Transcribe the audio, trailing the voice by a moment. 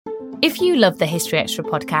If you love the History Extra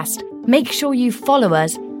podcast, make sure you follow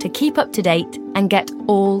us to keep up to date and get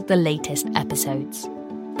all the latest episodes.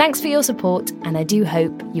 Thanks for your support, and I do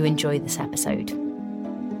hope you enjoy this episode.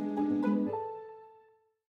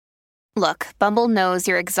 Look, Bumble knows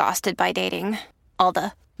you're exhausted by dating. All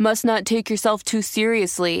the must not take yourself too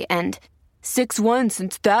seriously and 6'1"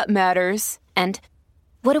 since that matters. And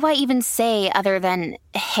what do I even say other than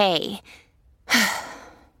hey?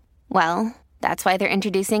 Well, that's why they're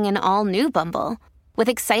introducing an all-new Bumble with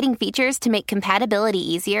exciting features to make compatibility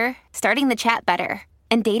easier, starting the chat better,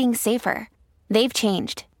 and dating safer. They've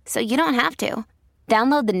changed, so you don't have to.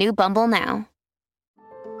 Download the new Bumble now.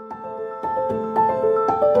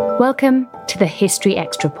 Welcome to the History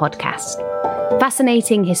Extra podcast.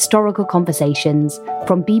 Fascinating historical conversations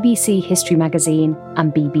from BBC History Magazine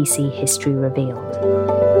and BBC History Revealed.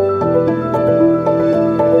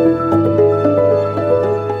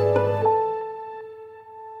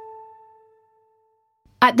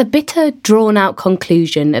 At the bitter, drawn-out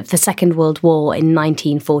conclusion of the Second World War in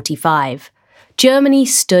 1945, Germany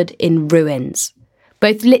stood in ruins,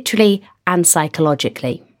 both literally and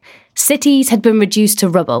psychologically. Cities had been reduced to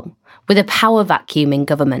rubble, with a power vacuum in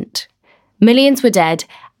government. Millions were dead,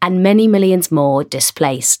 and many millions more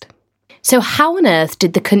displaced. So how on earth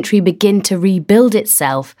did the country begin to rebuild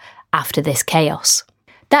itself after this chaos?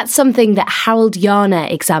 That's something that Harold Yarner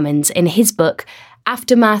examines in his book,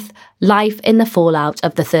 Aftermath: Life in the Fallout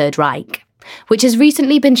of the Third Reich, which has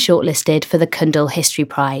recently been shortlisted for the Kundal History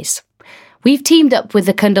Prize. We've teamed up with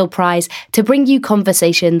the Kundal Prize to bring you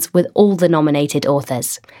conversations with all the nominated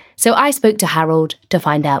authors. So I spoke to Harold to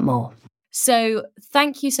find out more. So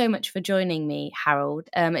thank you so much for joining me, Harold.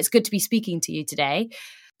 It's good to be speaking to you today.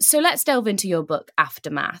 So let's delve into your book,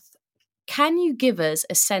 Aftermath. Can you give us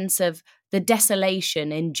a sense of the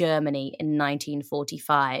desolation in Germany in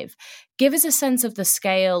 1945? Give us a sense of the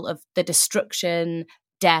scale of the destruction,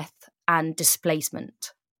 death, and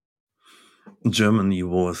displacement. Germany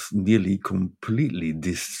was nearly completely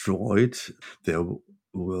destroyed. There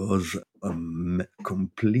was a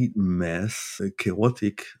complete mess, a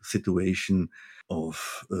chaotic situation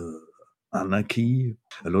of anarchy.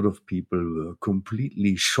 A lot of people were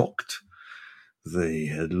completely shocked. They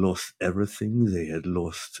had lost everything. They had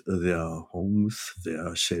lost their homes,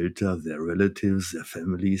 their shelter, their relatives, their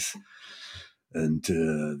families. And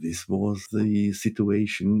this was the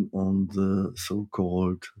situation on the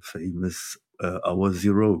so-called famous Hour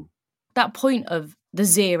Zero. That point of the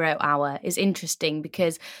 0 hour is interesting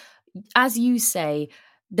because, as you say,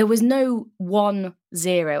 there was no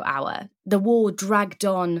 1-0 hour. The war dragged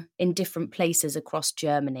on in different places across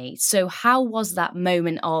Germany. So how was that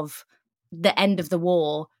moment of the end of the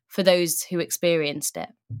war for those who experienced it?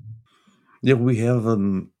 Yeah, we have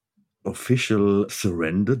an official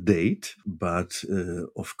surrender date, but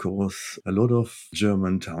of course, a lot of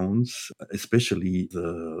German towns, especially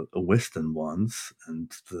the western ones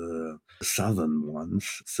and the southern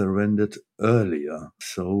ones, surrendered earlier.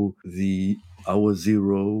 So the Hour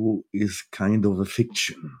Zero is kind of a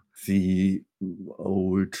fiction. The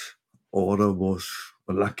old order was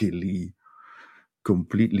luckily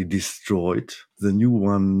completely destroyed. The new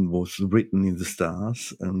one was written in the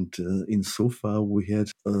stars, and insofar we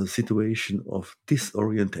had a situation of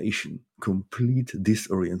disorientation, complete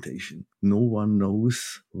disorientation. No one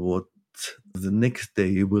knows what the next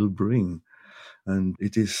day will bring, and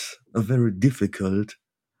it is a very difficult,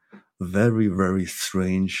 very, very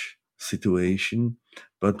strange situation.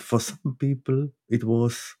 But for some people, it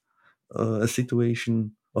was a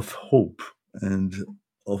situation of hope and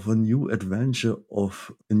of a new adventure,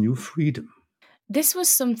 of a new freedom. This was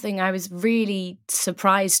something I was really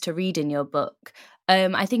surprised to read in your book.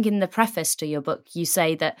 I think in the preface to your book, you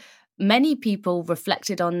say that many people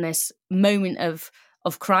reflected on this moment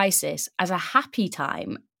of crisis as a happy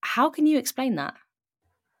time. How can you explain that?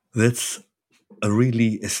 That's a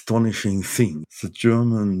really astonishing thing.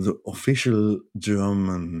 The official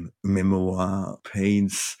German memoir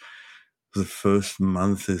paints the first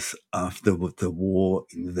months after the war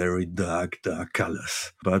in very dark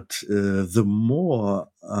colors. But the more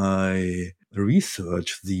I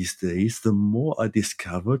research these days, the more I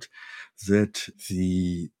discovered that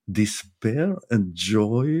the despair and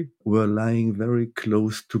joy were lying very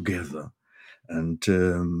close together. And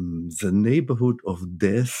the neighborhood of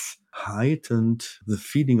death heightened the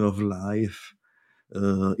feeling of life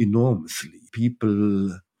enormously.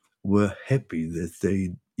 People were happy that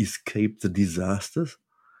they escaped the disasters,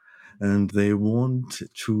 and they want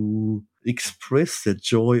to express the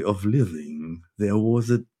joy of living. There was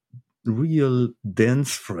a real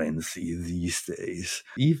dance frenzy these days.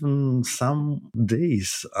 Even some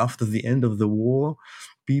days after the end of the war,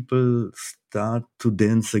 people start to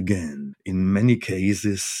dance again. In many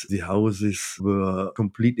cases, the houses were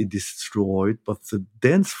completely destroyed, but the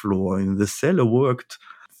dance floor in the cellar worked.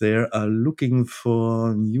 They are looking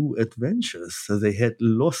for new adventures. So they had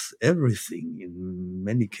lost everything in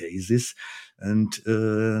many cases, and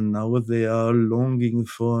now they are longing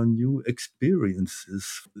for new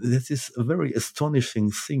experiences. This is a very astonishing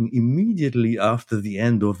thing. Immediately after the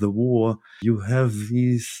end of the war, you have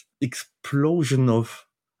this explosion of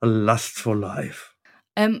a lust for life.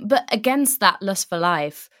 But against that lust for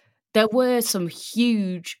life, there were some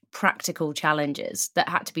huge practical challenges that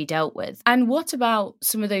had to be dealt with. And what about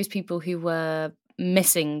some of those people who were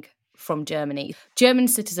missing from Germany? German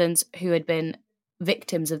citizens who had been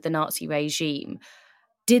victims of the Nazi regime.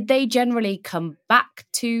 Did they generally come back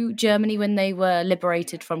to Germany when they were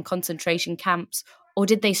liberated from concentration camps, or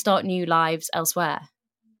did they start new lives elsewhere?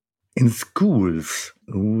 In schools,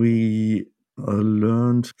 we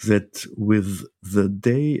learned that with the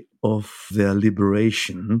day of their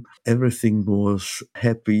liberation, everything was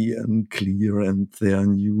happy and clear and their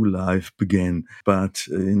new life began. But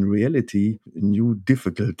in reality, new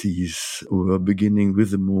difficulties were beginning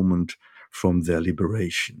with the moment from their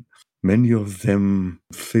liberation. Many of them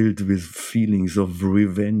filled with feelings of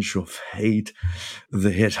revenge, of hate.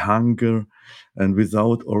 They had hunger, and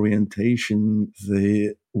without orientation,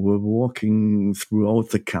 they were walking throughout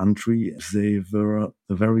the country. They were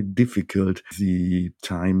very difficult. The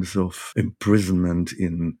times of imprisonment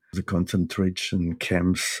in the concentration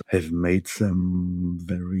camps have made them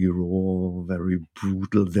very raw, very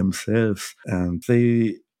brutal themselves, and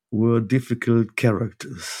they were difficult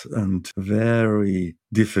characters and very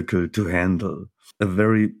difficult to handle. A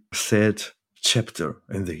very sad chapter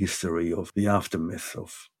in the history of the aftermath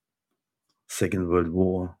of Second World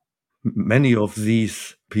War. Many of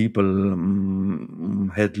these people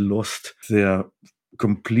had lost their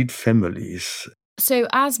complete families. So,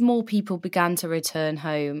 as more people began to return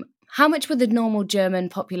home, how much were the normal German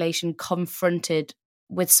population confronted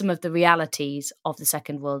with some of the realities of the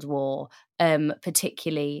Second World War,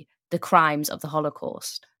 particularly the crimes of the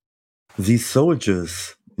Holocaust? These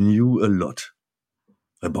soldiers knew a lot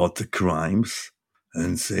about the crimes,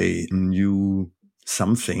 and they knew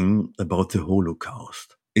something about the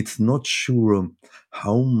Holocaust. It's not sure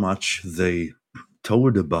how much they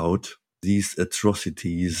told about these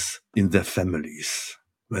atrocities in their families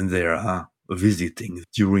when they are visiting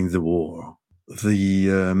during the war.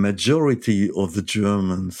 The majority of the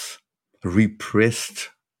Germans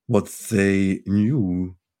repressed what they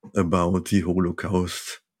knew about the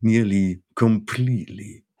Holocaust nearly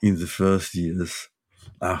completely in the first years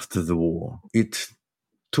after the war. It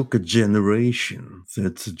took a generation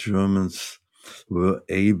that the Germans were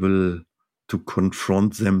able to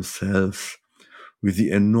confront themselves with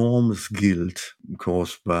the enormous guilt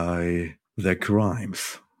caused by their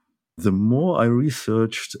crimes. The more I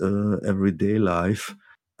researched everyday life,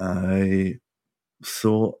 I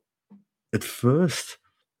saw at first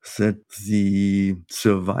that the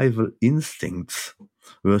survival instincts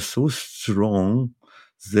were so strong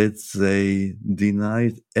that they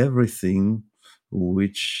denied everything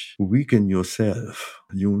which weaken yourself.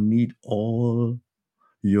 You need all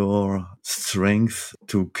your strength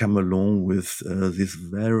to come along with this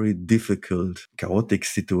very difficult, chaotic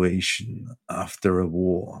situation after a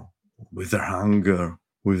war, with the hunger,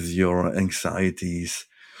 with your anxieties,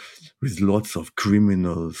 with lots of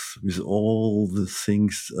criminals, with all the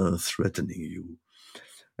things threatening you.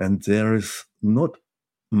 And there is not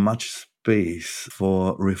much space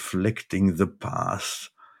for reflecting the past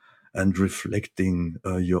and reflecting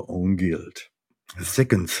your own guilt. The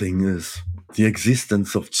second thing is the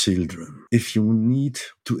existence of children. If you need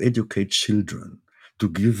to educate children, to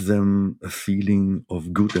give them a feeling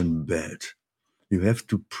of good and bad, you have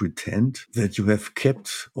to pretend that you have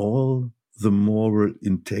kept all the moral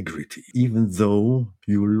integrity, even though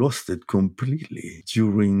you lost it completely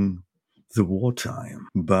during the wartime.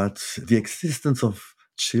 But the existence of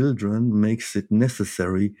children makes it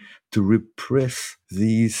necessary to repress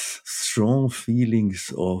these strong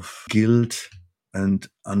feelings of guilt and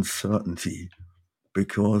uncertainty,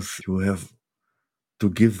 because you have to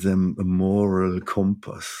give them a moral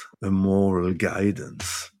compass, a moral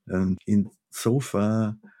guidance. And in so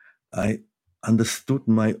far, I understood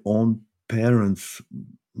my own parents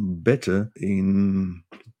better in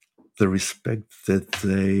the respect that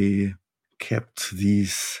they kept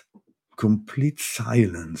this complete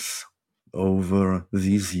silence over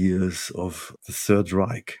these years of the Third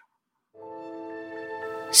Reich.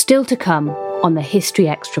 Still to come, on the History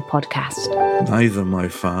Extra podcast. Neither my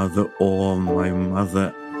father or my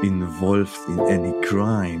mother involved in any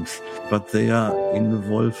crimes, but they are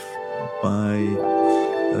involved by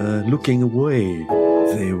looking away.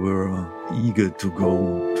 They were eager to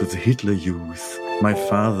go to the Hitler Youth. My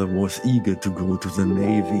father was eager to go to the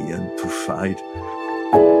Navy and to fight.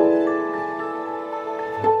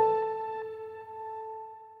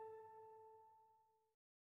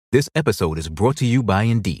 This episode is brought to you by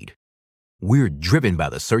Indeed. We're driven by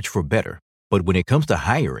the search for better, but when it comes to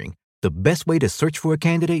hiring, the best way to search for a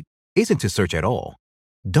candidate isn't to search at all.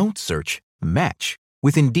 Don't search, match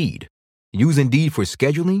with Indeed. Use Indeed for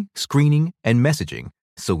scheduling, screening, and messaging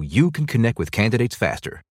so you can connect with candidates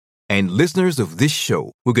faster. And listeners of this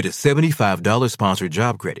show will get a $75 sponsored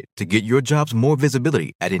job credit to get your jobs more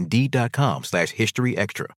visibility at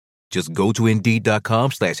Indeed.com/historyextra. Just go to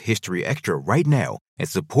Indeed.com/historyextra right now and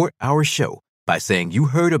support our show by saying you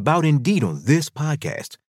heard about Indeed on this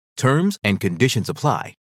podcast. Terms and conditions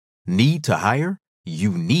apply. Need to hire?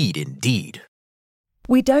 You need Indeed.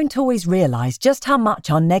 We don't always realize just how much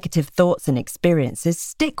our negative thoughts and experiences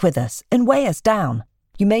stick with us and weigh us down.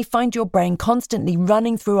 You may find your brain constantly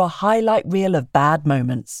running through a highlight reel of bad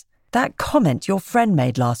moments. That comment your friend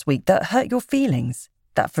made last week that hurt your feelings.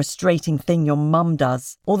 That frustrating thing your mum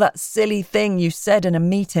does. Or that silly thing you said in a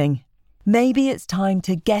meeting. Maybe it's time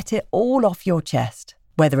to get it all off your chest.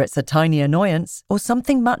 Whether it's a tiny annoyance or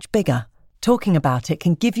something much bigger, talking about it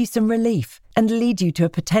can give you some relief and lead you to a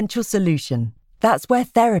potential solution. That's where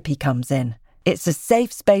therapy comes in. It's a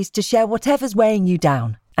safe space to share whatever's weighing you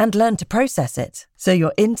down and learn to process it, so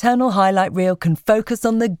your internal highlight reel can focus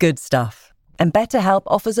on the good stuff. And BetterHelp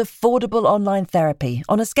offers affordable online therapy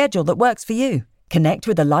on a schedule that works for you. Connect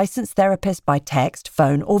with a licensed therapist by text,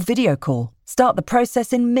 phone, or video call. Start the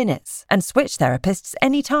process in minutes and switch therapists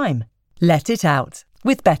anytime. Let it out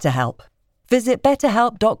with BetterHelp. Visit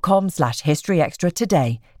betterhelp.com/historyextra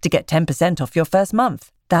today to get 10% off your first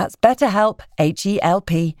month. That's BetterHelp,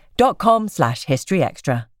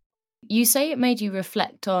 HELP.com/historyextra. You say it made you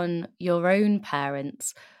reflect on your own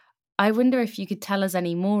parents. I wonder if you could tell us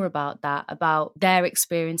any more about that, about their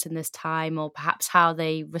experience in this time, or perhaps how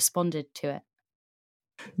they responded to it.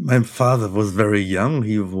 My father was very young.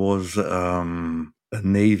 He was a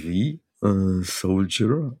Navy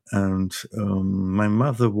soldier, and my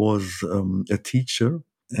mother was a teacher,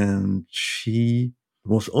 and she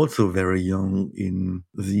was also very young in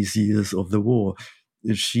these years of the war.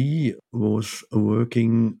 She was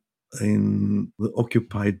working in the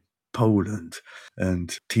occupied Poland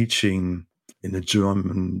and teaching in a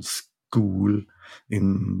German school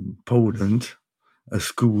in Poland, a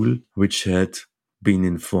school which had been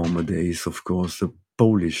in former days, of course, a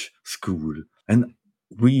Polish school. And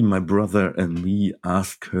we, my brother and me,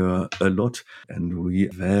 asked her a lot, and we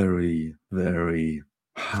very, very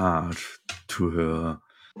hard to her,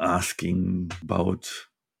 asking about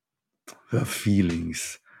her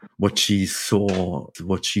feelings, what she saw,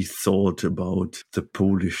 what she thought about the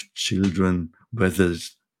Polish children, whether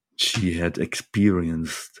she had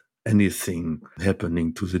experienced anything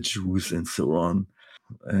happening to the Jews and so on.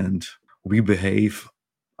 And we behave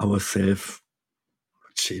ourselves,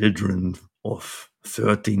 children of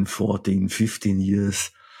 13, 14, 15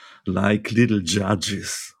 years, like little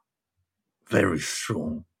judges, very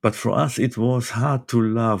strong. But for us, it was hard to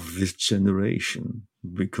love this generation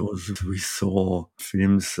because we saw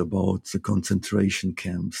films about the concentration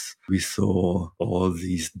camps. We saw all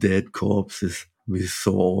these dead corpses. We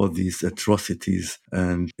saw all these atrocities.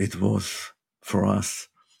 And it was, for us,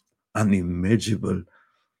 unimaginable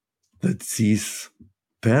that these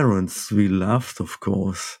parents we loved, of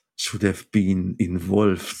course, should have been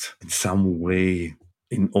involved in some way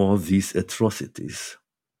in all these atrocities.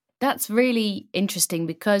 That's really interesting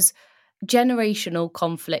because generational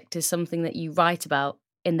conflict is something that you write about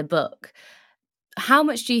in the book. How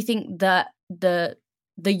much do you think that the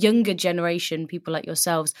younger generation, people like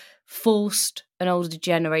yourselves, forced an older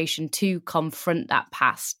generation to confront that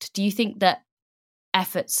past? Do you think that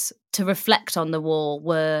efforts to reflect on the war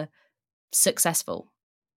were successful?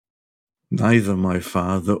 Neither my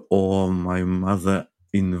father or my mother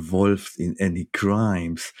involved in any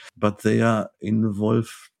crimes, but they are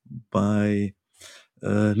involved by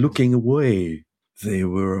looking away. They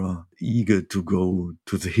were eager to go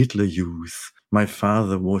to the Hitler Youth. My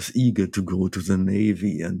father was eager to go to the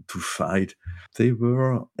Navy and to fight. They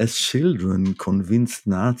were, as children, convinced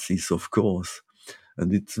Nazis, of course.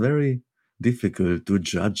 And it's very difficult to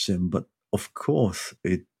judge them. But of course,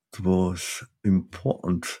 it was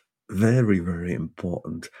important, very, very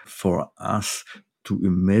important for us to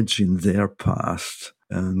imagine their past.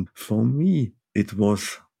 And for me, it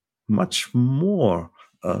was much more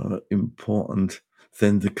important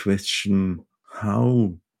than the question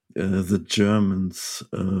how the Germans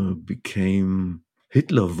became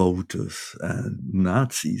Hitler voters and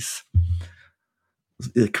Nazis.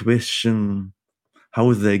 The question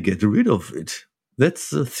how they get rid of it. That's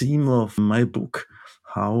the theme of my book,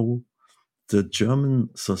 how the German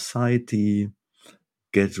society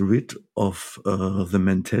get rid of the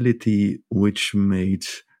mentality which made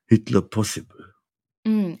Hitler possible.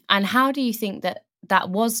 And how do you think that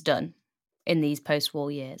was done in these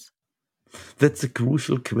post-war years? That's a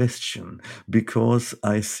crucial question, because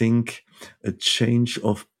I think a change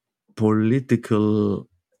of political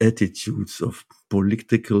attitudes, of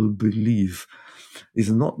political belief, is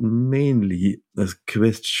not mainly a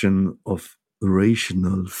question of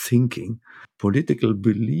rational thinking. Political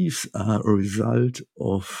beliefs are a result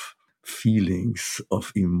of feelings,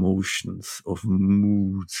 of emotions, of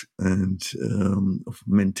moods, and of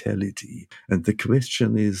mentality. And the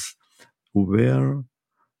question is, where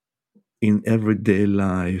in everyday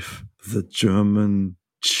life the German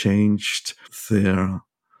changed their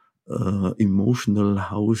emotional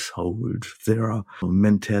household, their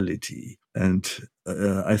mentality. And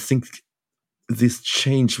I think this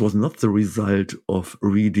change was not the result of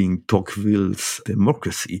reading Tocqueville's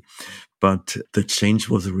Democracy, but the change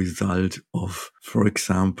was a result of, for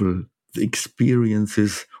example, the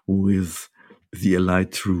experiences with the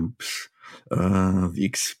Allied troops, the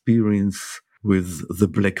experience with the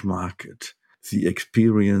black market, the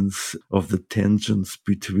experience of the tensions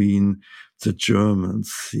between the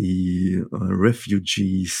Germans, the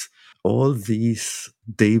refugees. All these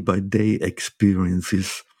day-by-day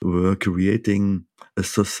experiences were creating a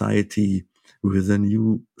society with a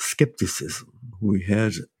new skepticism. We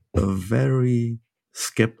had a very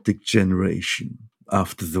skeptic generation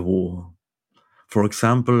after the war. For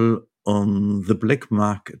example, on the black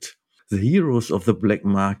market, the heroes of the black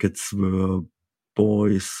markets were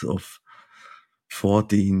boys of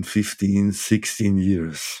 14, 15, 16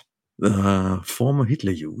 years, former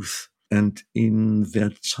Hitler youth. And in their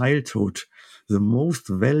childhood, the most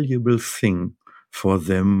valuable thing for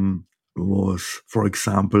them was, for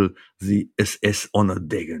example, the SS honor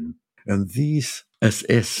Degen. And these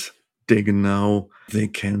SS Degen now, they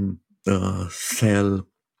can sell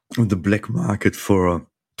on the black market for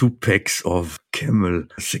 2 packs of Camel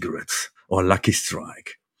cigarettes or Lucky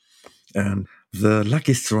Strike. And the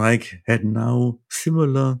Lucky Strike had now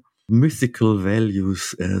similar mythical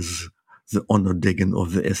values as the honor Degen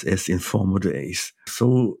of the SS in former days.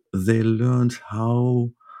 So they learned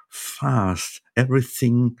how fast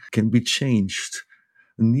everything can be changed.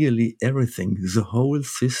 Nearly everything, the whole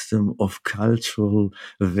system of cultural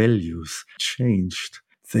values changed.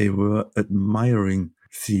 They were admiring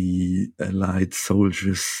the Allied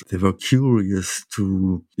soldiers. They were curious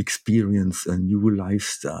to experience a new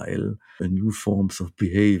lifestyle, a new forms of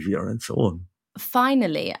behavior, and so on.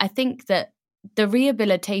 Finally, I think that the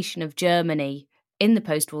rehabilitation of Germany in the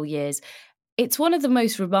post-war years, it's one of the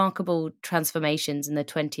most remarkable transformations in the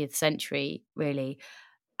 20th century, really.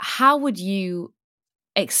 How would you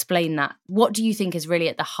explain that? What do you think is really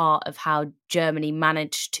at the heart of how Germany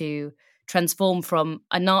managed to transform from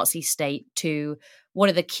a Nazi state to one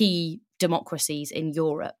of the key democracies in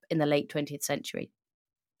Europe in the late 20th century?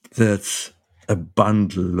 That's a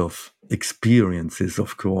bundle of experiences,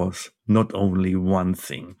 of course, not only one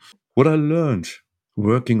thing. What I learned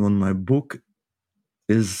working on my book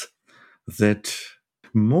is that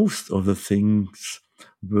most of the things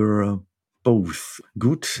were both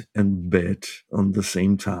good and bad on the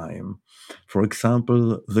same time. For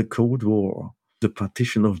example, the Cold War, the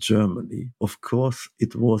partition of Germany. Of course,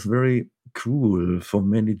 it was very cruel for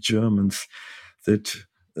many Germans that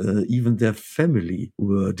even their family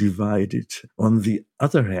were divided. On the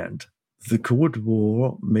other hand, the Cold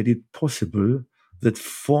War made it possible that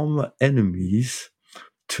former enemies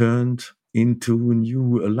turned into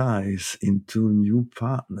new allies, into new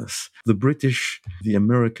partners. The British, the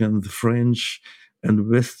American, the French, and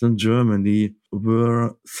Western Germany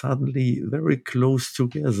were suddenly very close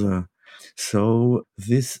together. So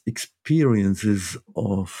these experiences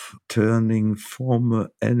of turning former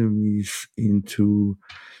enemies into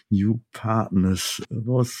new partners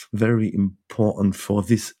was very important for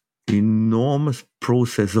this enormous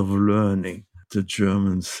process of learning the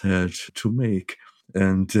Germans had to make.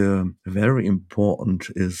 And very important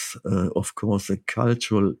is, of course, the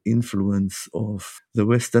cultural influence of the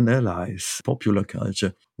Western allies. Popular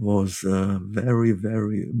culture was very,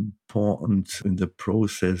 very important in the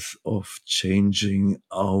process of changing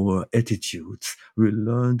our attitudes. We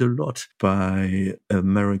learned a lot by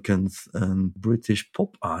Americans and British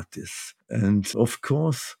pop artists. And of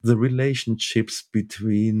course, the relationships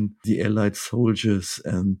between the Allied soldiers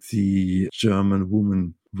and the German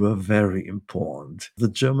women were very important. The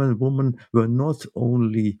German women were not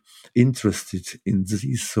only interested in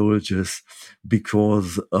these soldiers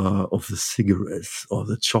because of the cigarettes or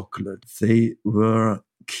the chocolate. They were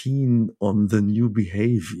keen on the new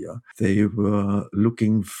behavior. They were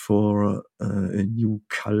looking for a new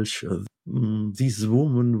culture. These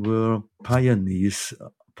women were pioneers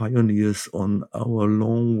on our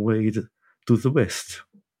long way to the West.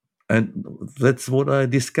 And that's what I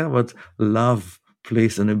discovered. Love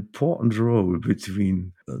plays an important role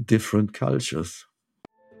between different cultures.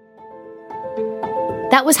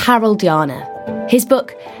 That was Harold Yarner. His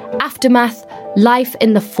book, Aftermath, Life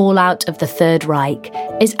in the Fallout of the Third Reich,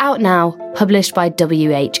 is out now, published by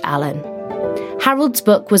W.H. Allen. Harold's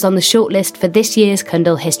book was on the shortlist for this year's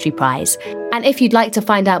Kundal History Prize, and if you'd like to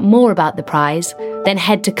find out more about the prize, then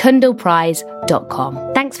head to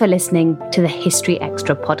kundalprize.com. Thanks for listening to the History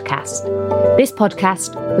Extra podcast. This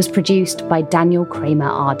podcast was produced by Daniel Kramer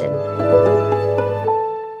Arden.